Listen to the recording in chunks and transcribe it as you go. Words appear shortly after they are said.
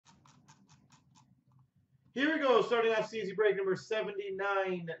Here we go, starting off CZ break number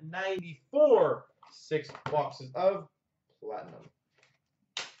 7994. 6 boxes of platinum.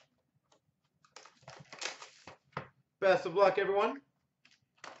 Best of luck, everyone.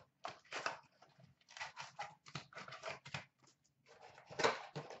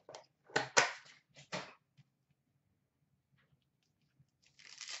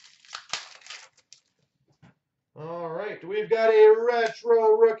 All right, we've got a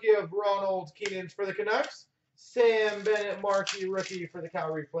retro rookie of Ronald Keenan for the Canucks. Sam Bennett marquee rookie for the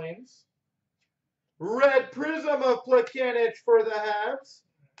Calgary Flames. Red Prism of Plekanec for the Habs.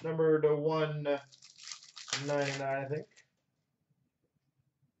 Number to 199, I think.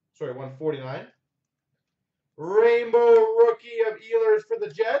 Sorry, 149. Rainbow rookie of Ehlers for the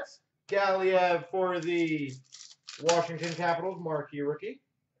Jets. Galiev for the Washington Capitals, marquee rookie.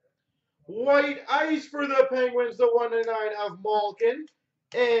 White ice for the Penguins, the 199 of Malkin.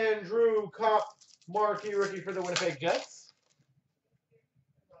 Andrew Kopp, marquee rookie for the Winnipeg Jets.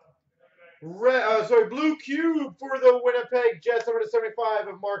 Blue cube for the Winnipeg Jets, number 75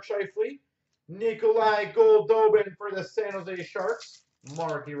 of Mark Scheifele. Nikolai Goldobin for the San Jose Sharks,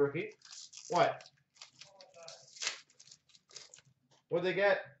 marquee rookie. What? What'd they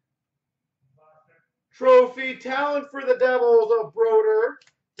get? Trophy talent for the Devils of Broder.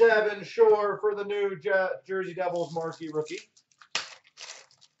 Devin Shore for the New Jersey Devils, marquee rookie.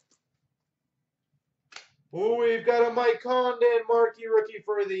 We've got a Mike Condon, marquee rookie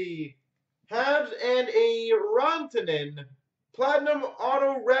for the Habs, and a Rantanen Platinum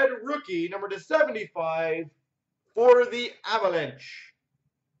Auto Red rookie, number to 75 for the Avalanche.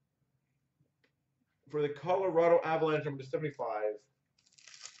 For the Colorado Avalanche, number to 75.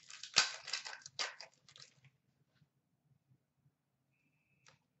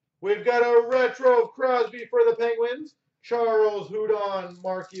 We've got a retro of Crosby for the Penguins. Charles Hudon,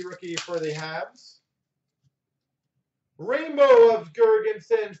 marquee rookie for the Habs. Rainbow of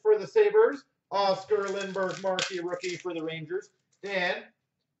Gergensen for the Sabres. Oscar Lindbergh, marquee rookie for the Rangers. Dan,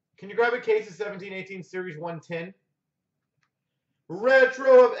 can you grab a case of 17-18 Series 110?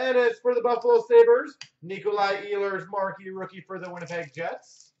 Retro of Ennis for the Buffalo Sabres. Nikolai Ehlers, marquee rookie for the Winnipeg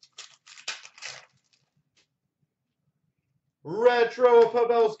Jets. Retro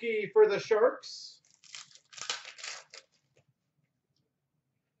Pavelski for the Sharks.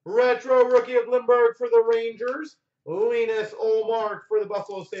 Retro rookie of Lindbergh for the Rangers. Linus Olmark for the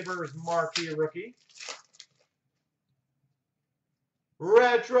Buffalo Sabres, marquee rookie.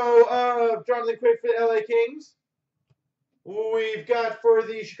 Retro of Jonathan Quick for the LA Kings. We've got for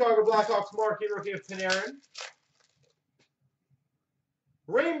the Chicago Blackhawks, marquee rookie of Panarin.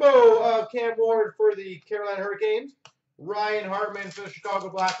 Rainbow of Cam Ward for the Carolina Hurricanes. Ryan Hartman for the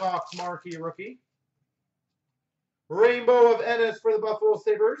Chicago Blackhawks, marquee rookie. Rainbow of Ennis for the Buffalo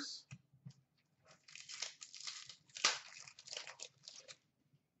Sabres.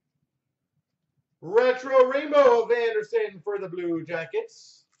 Retro Rainbow of Anderson for the Blue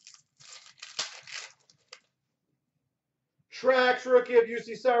Jackets. Trax rookie of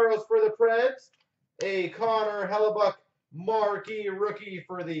UC Saros for the Preds. A Connor Hellebuck marquee rookie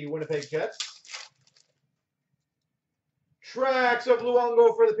for the Winnipeg Jets. Trax of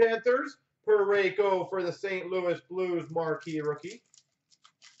Luongo for the Panthers. Parayko for the St. Louis Blues, marquee rookie.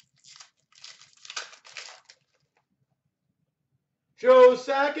 Joe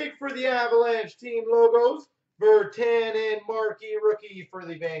Sakic for the Avalanche team logos. Virtanen marquee rookie for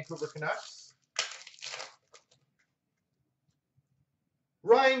the Vancouver Canucks.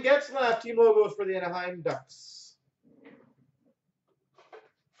 Ryan Getzlaf team logos for the Anaheim Ducks.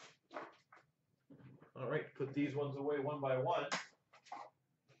 All right, put these ones away one by one.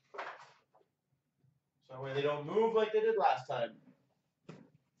 So that way they don't move like they did last time.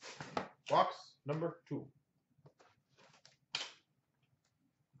 Box number 2.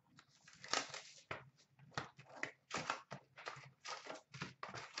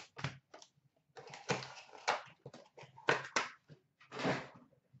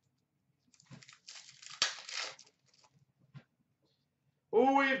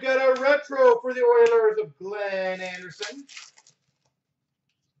 We've got a retro for the Oilers of Glenn Anderson.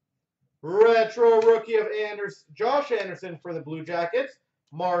 Retro rookie of Josh Anderson for the Blue Jackets.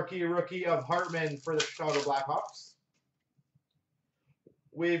 Marquee rookie of Hartman for the Chicago Blackhawks.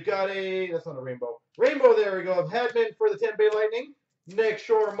 We've got that's not a rainbow. Rainbow, there we go, of Hedman for the Tampa Bay Lightning. Nick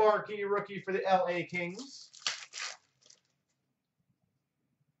Shore, marquee rookie for the LA Kings.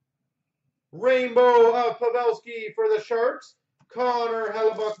 Rainbow of Pavelski for the Sharks. Connor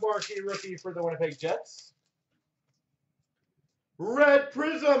Hellebuck, marquee rookie for the Winnipeg Jets. Red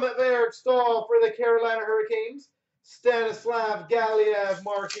Prism of Eric Stahl for the Carolina Hurricanes. Stanislav Galiev,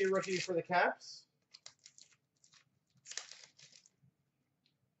 marquee rookie for the Caps.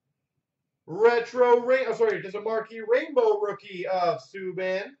 There's a marquee rainbow rookie of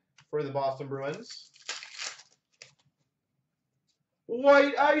Subban for the Boston Bruins.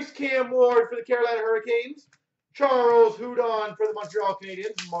 White ice Cam Ward for the Carolina Hurricanes. Charles Hudon for the Montreal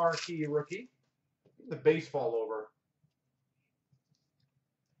Canadiens, marquee rookie. The base fall over.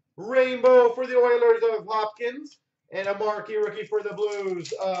 Rainbow for the Oilers of Hopkins. And a marquee rookie for the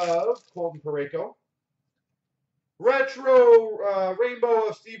Blues of Colton Parayko. Retro rainbow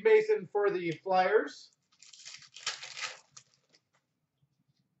of Steve Mason for the Flyers.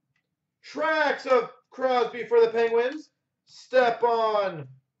 Tracks of Crosby for the Penguins. Patan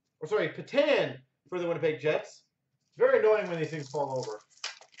for the Winnipeg Jets. It's very annoying when these things fall over.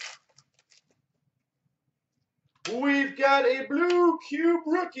 We've got a blue cube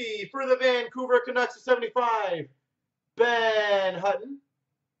rookie for the Vancouver Canucks of 75. Ben Hutton.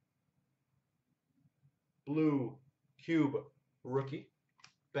 Blue cube rookie.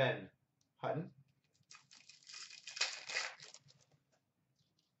 Ben Hutton.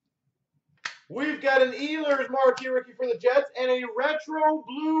 We've got an Ehlers marquee rookie for the Jets and a retro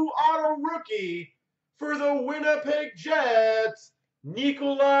blue auto rookie for the Winnipeg Jets,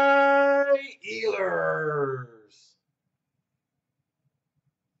 Nikolai Ehlers.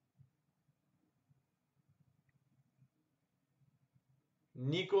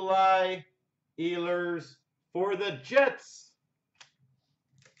 Nikolai Ehlers for the Jets.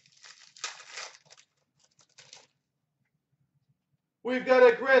 We've got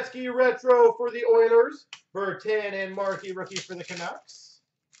a Gretzky retro for the Oilers. Bertan and marquee rookie for the Canucks.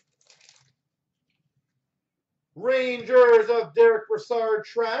 Rangers of Derek Brassard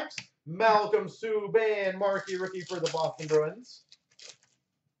tracks. Malcolm Subban, marquee rookie for the Boston Bruins.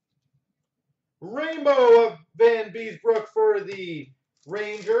 Rainbow of Van Beesbrook for the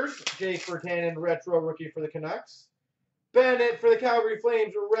Rangers. Jake Bertan, retro rookie for the Canucks. Bennett for the Calgary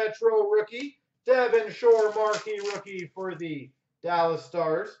Flames, retro rookie. Devin Shore, marquee rookie for the Dallas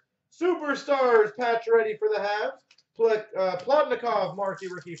Stars. Superstars, Pacioretty for the Habs. Plotnikov, marquee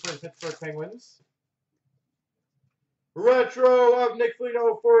rookie for the Pittsburgh Penguins. Retro of Nick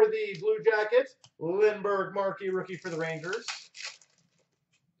Foligno for the Blue Jackets. Lindbergh, marquee rookie for the Rangers.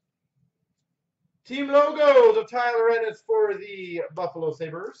 Team logos of Tyler Ennis for the Buffalo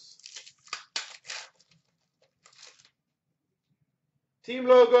Sabres. Team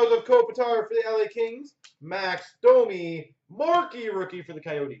logos of Kopitar for the LA Kings. Max Domi, marquee rookie for the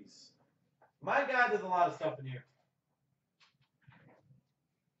Coyotes. My God, there's a lot of stuff in here.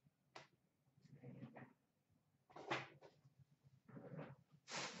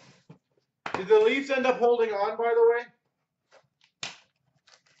 Did the Leafs end up holding on, by the way?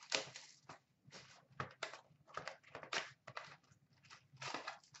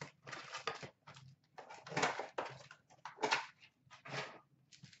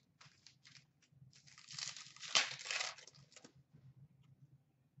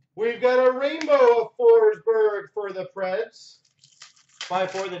 We've got a rainbow of Forsberg for the Preds.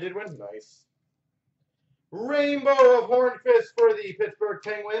 5-4, they did win. Nice. Rainbow of Hornfist for the Pittsburgh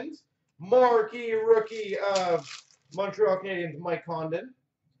Penguins. Marquee rookie of Montreal Canadiens, Mike Condon.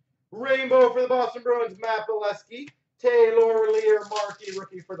 Rainbow for the Boston Bruins, Matt Bolesky. Taylor Lear, marquee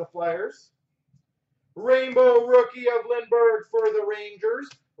rookie for the Flyers. Rainbow rookie of Lindbergh for the Rangers.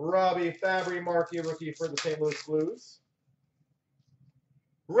 Robbie Fabry, marquee rookie for the St. Louis Blues.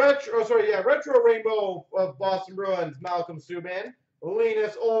 Retro rainbow of Boston Bruins, Malcolm Subban.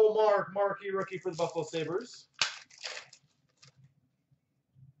 Linus Ullmark, marquee rookie for the Buffalo Sabres.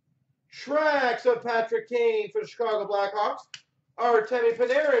 Tracks of Patrick Kane for the Chicago Blackhawks. Artemi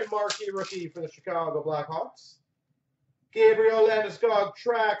Panarin, marquee rookie for the Chicago Blackhawks. Gabriel Landeskog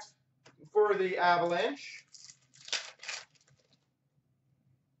tracks for the Avalanche.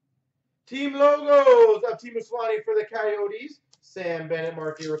 Team logos of Teemu Selanne for the Coyotes. Sam Bennett,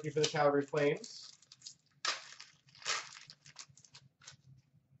 marquee rookie for the Calgary Flames.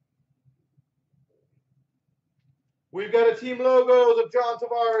 We've got a team logos of John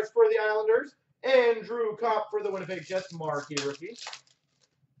Tavares for the Islanders. Andrew Kopp for the Winnipeg Jets, marquee rookie.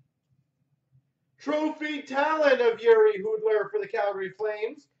 Trophy talent of Yuri Hudler for the Calgary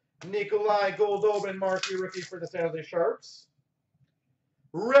Flames. Nikolai Goldobin, marquee rookie for the San Jose Sharks.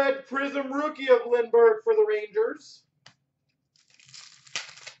 Red Prism rookie of Lindbergh for the Rangers.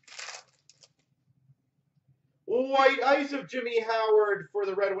 White ice of Jimmy Howard for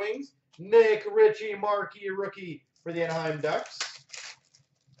the Red Wings. Nick Ritchie, marquee rookie for the Anaheim Ducks.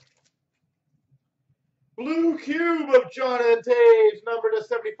 Blue cube of Jonathan Toews, number to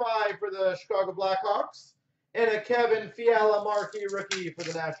 75 for the Chicago Blackhawks. And a Kevin Fiala, marquee rookie for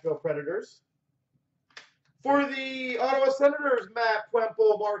the Nashville Predators. For the Ottawa Senators, Matt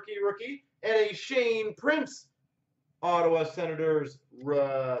Puempel, marquee rookie. and a Shane Prince Ottawa Senators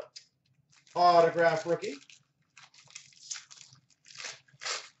autograph rookie.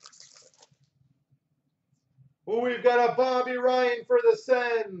 We've got a Bobby Ryan for the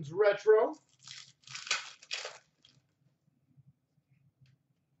Sens retro.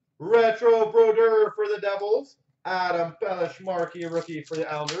 Retro Brodeur for the Devils. Adam Pelech marquee rookie for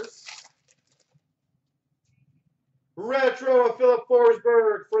the Islanders. Retro of Philip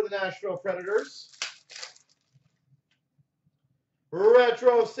Forsberg for the Nashville Predators.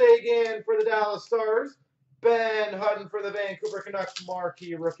 Retro Sagan for the Dallas Stars. Ben Hutton for the Vancouver Canucks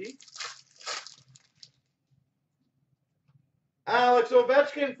marquee rookie. Alex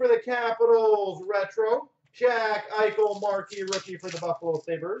Ovechkin for the Capitals retro. Jack Eichel marquee rookie for the Buffalo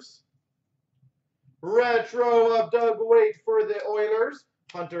Sabres. Retro of Doug Weight for the Oilers.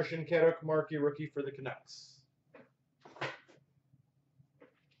 Hunter Shinkaruk marquee rookie for the Canucks.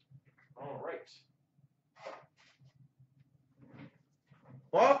 All right.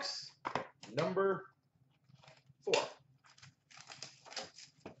 Box number 4.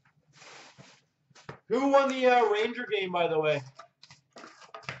 Who won the Ranger game, by the way?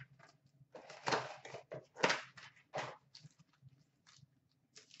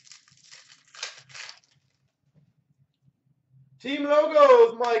 Team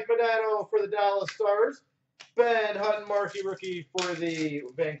logos, Mike Modano for the Dallas Stars. Ben Hutton marquee rookie for the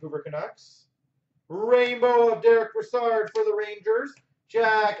Vancouver Canucks. Rainbow of Derek Brassard for the Rangers.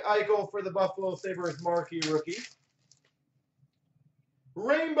 Jack Eichel for the Buffalo Sabres marquee rookie.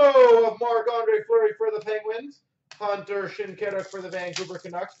 Rainbow of Marc-Andre Fleury for the Penguins. Hunter Shinkaruk for the Vancouver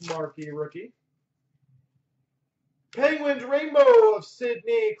Canucks marquee rookie. Penguins Rainbow of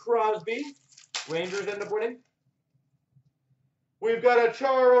Sidney Crosby. Rangers end up winning. We've got a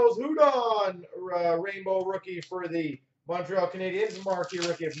Charles Hudon Rainbow rookie for the Montreal Canadiens. Marquee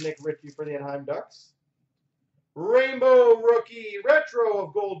rookie of Nick Ritchie for the Anaheim Ducks. Rainbow rookie retro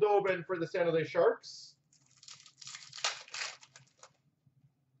of Goldobin for the San Jose Sharks.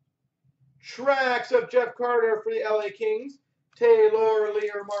 Tracks of Jeff Carter for the LA Kings. Taylor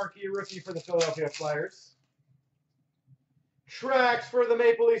Lear marquee rookie for the Philadelphia Flyers. Tracks for the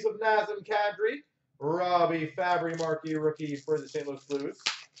Maple Leafs of Nazem Kadri. Robbie Fabry marquee rookie for the St. Louis Blues.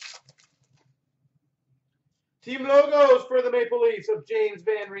 Team logos for the Maple Leafs of James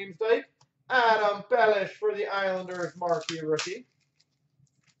Van Riemsdyk. Adam Pelech for the Islanders marquee rookie.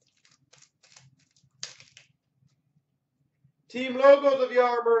 Team logos of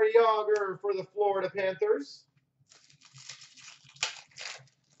Jaromir Jagr for the Florida Panthers.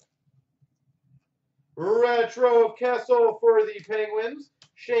 Retro of Kessel for the Penguins.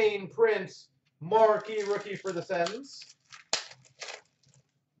 Shane Prince marquee rookie for the Sens.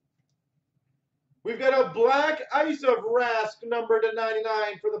 We've got a black ice of Rask numbered to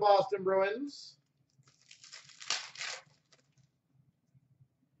 99 for the Boston Bruins.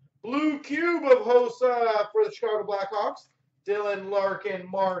 Blue cube of Hossa for the Chicago Blackhawks. Dylan Larkin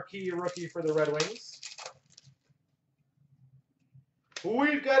marquee rookie for the Red Wings.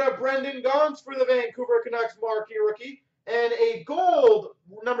 We've got a Brendan Gaunce for the Vancouver Canucks marquee rookie. And a gold,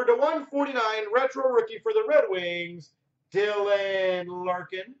 number to 149, retro rookie for the Red Wings, Dylan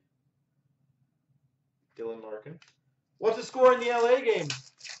Larkin. What's the score in the LA game?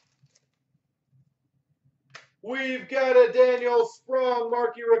 We've got a Daniel Sprong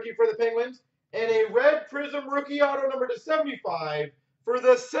marquee rookie for the Penguins. And a red prism rookie auto number to 75 for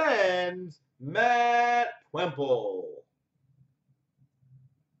the Sens, Matt Wemple.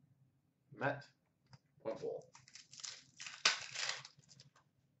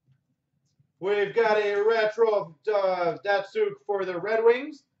 We've got a retro of Datsuk for the Red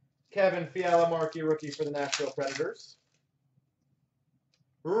Wings. Kevin Fiala marquee rookie for the Nashville Predators.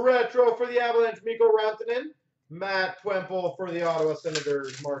 Retro for the Avalanche, Mikko Rantanen. Matt Wemple for the Ottawa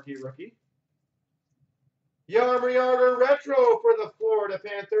Senators marquee rookie. Jaromir Jagr retro for the Florida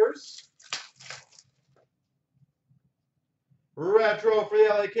Panthers. Retro for the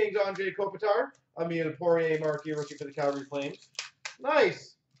LA Kings, Andre Kopitar. Emile Poirier marquee rookie for the Calgary Flames.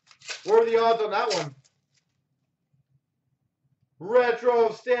 Nice. What are the odds on that one? Retro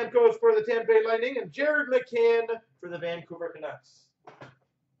of Stamkos for the Tampa Bay Lightning and Jared McCann for the Vancouver Canucks.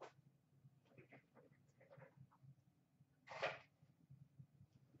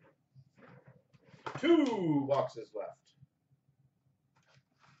 Two boxes left.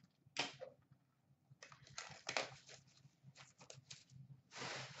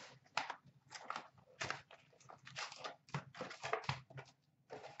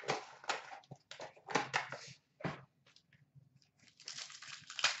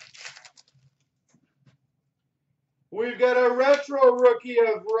 We've got a retro rookie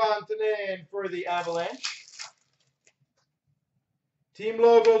of Rantanen for the Avalanche. Team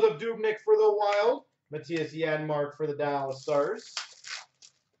logos of Dubnyk for the Wild. Matthias Janmark for the Dallas Stars.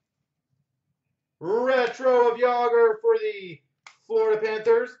 Retro of Yager for the Florida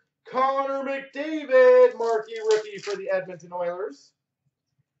Panthers. Connor McDavid, marquee rookie for the Edmonton Oilers.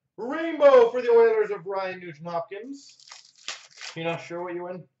 Rainbow for the Oilers of Ryan Nugent-Hopkins. You're not sure what you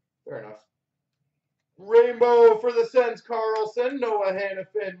win? Fair enough. Rainbow for the Sens, Carlson. Noah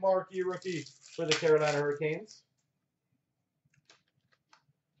Hannafin, marquee rookie for the Carolina Hurricanes.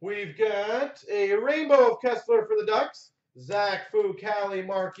 We've got a rainbow of Kessler for the Ducks. Zach Fucale,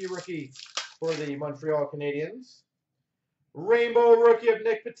 marquee rookie for the Montreal Canadiens. Rainbow rookie of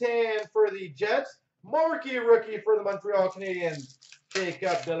Nick Petan for the Jets. Marquee rookie for the Montreal Canadiens,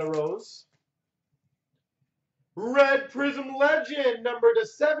 Jacob Delarose. Red Prism Legend, number to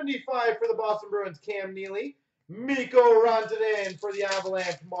 75 for the Boston Bruins, Cam Neely. Mikko Rantanen for the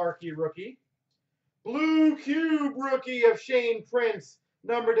Avalanche, marquee rookie. Blue Cube rookie of Shane Prince,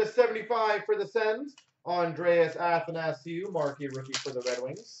 number to 75 for the Sens, Andreas Athanasiou, marquee rookie for the Red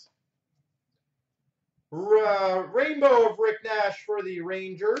Wings. Rainbow of Rick Nash for the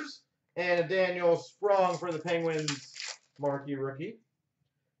Rangers, and Daniel Sprong for the Penguins, marquee rookie.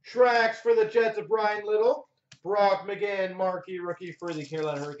 Tracks for the Jets of Brian Little. Brock McGinn, marquee rookie for the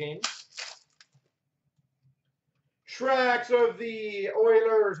Carolina Hurricanes. Tracks of the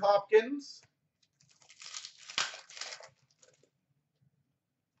Oilers, Hopkins.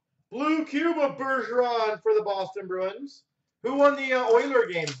 Blue Cube of Bergeron for the Boston Bruins. Who won the Oiler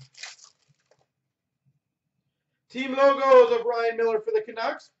game? Team logos of Ryan Miller for the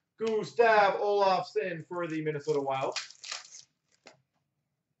Canucks. Gustav Olofsson for the Minnesota Wild.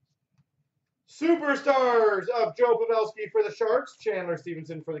 Superstars of Joe Pavelski for the Sharks. Chandler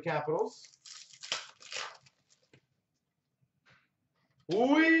Stevenson for the Capitals.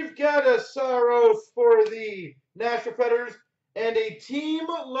 We've got a Saros for the Nashville Predators and a Team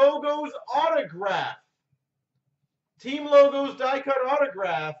Logos autograph. Team Logos die-cut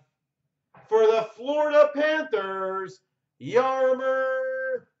autograph for the Florida Panthers,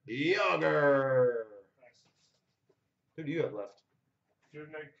 Jaromir Jagr. Nice. Who do you have left?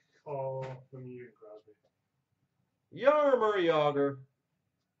 Dubnyk, Hall, Lemieux, and Crosby. Jaromir Jagr.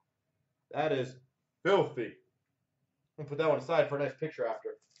 That is filthy. I'm going to put that one aside for a nice picture after.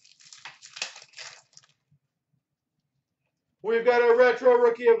 We've got a retro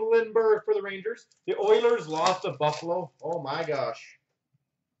rookie of Lindbergh for the Rangers. The Oilers lost to Buffalo. Oh my gosh.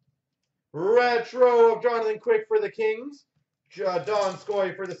 Retro of Jonathan Quick for the Kings. Don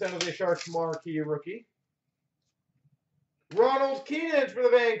Skoy for the San Jose Sharks, marquee rookie. Ronald Keenan for the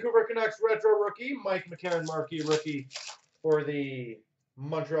Vancouver Canucks, retro rookie. Mike McCarron, marquee rookie for the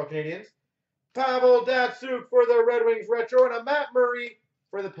Montreal Canadiens. Pavel Datsyuk for the Red Wings, retro. And a Matt Murray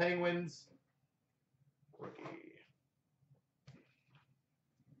for the Penguins, rookie.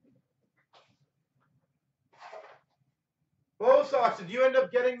 Bo Sox, did you end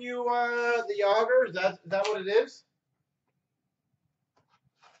up getting you the Yager? Is that what it is?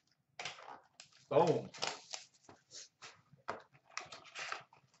 Boom.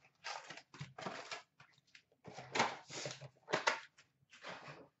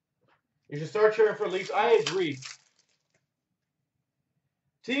 You should start cheering for Leafs. I agree.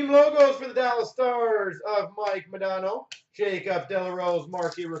 Team logos for the Dallas Stars of Mike Modano. Jacob Delarose,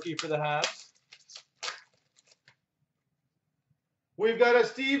 marquee rookie for the Habs. We've got a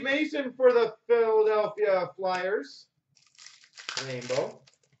Steve Mason for the Philadelphia Flyers. Rainbow.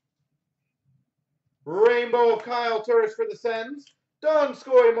 Rainbow of Kyle Turris for the Sens. Don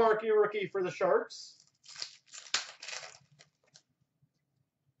Skoy, marquee rookie for the Sharks.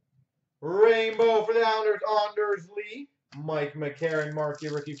 Rainbow for the Islanders, Anders Lee. Mike McCarron, marquee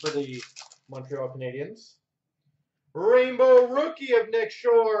rookie for the Montreal Canadiens. Rainbow rookie of Nick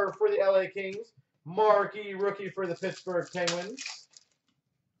Shore for the LA Kings. Marquee rookie for the Pittsburgh Penguins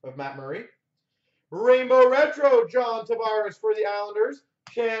of Matt Murray. Rainbow retro, John Tavares for the Islanders.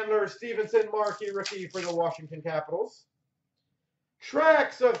 Chandler Stevenson, marquee rookie for the Washington Capitals.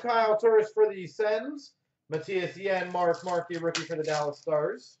 Tracks of Kyle Turris for the Sens. Matthias Janmark, marquee rookie for the Dallas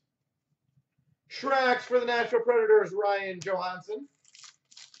Stars. Tracks for the Nashville Predators, Ryan Johansson.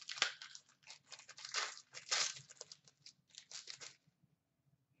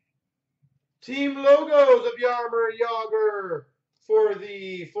 Team logos of Jaromir Jagr for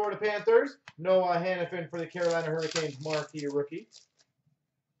the Florida Panthers. Noah Hannafin for the Carolina Hurricanes, marquee rookie.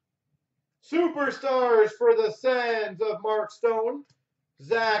 Superstars for the Sens of Mark Stone.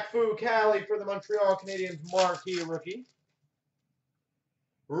 Zach Fucale for the Montreal Canadiens, marquee rookie.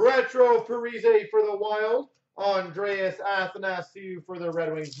 Retro Parise for the Wild. Andreas Athanasiou for the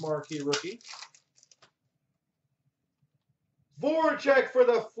Red Wings marquee rookie. Voracek for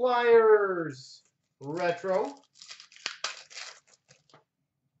the Flyers retro.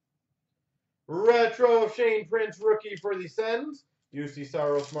 Retro Shane Prince rookie for the Sens. UC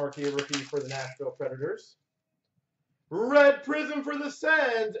Saros marquee rookie for the Nashville Predators. Red Prism for the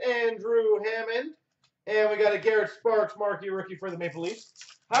Sens, Andrew Hammond. And we got a Garrett Sparks marquee rookie for the Maple Leafs.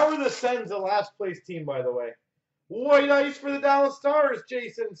 How are the Sens the last place team, by the way? White Ice for the Dallas Stars,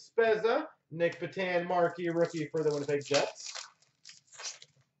 Jason Spezza. Nick Patan marquee rookie for the Winnipeg Jets.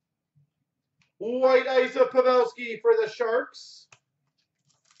 White Ice of Pavelski for the Sharks.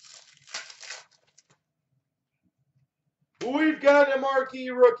 We've got a marquee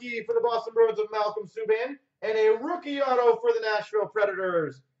rookie for the Boston Bruins of Malcolm Subban. And a rookie auto for the Nashville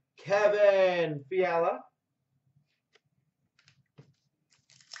Predators, Kevin Fiala.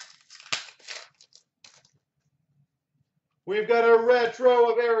 We've got a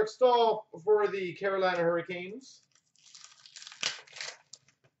retro of Eric Stahl for the Carolina Hurricanes.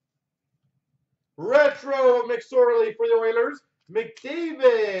 Retro of McSorley for the Oilers.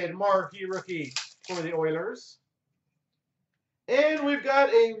 McDavid marquee rookie for the Oilers. And we've got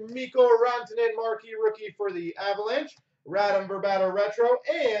a Mikko Rantanen marquee rookie for the Avalanche. Radom Verbata retro.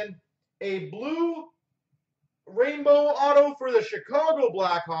 And a blue rainbow auto for the Chicago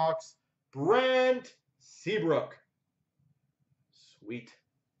Blackhawks, Brant Seabrook. Sweet.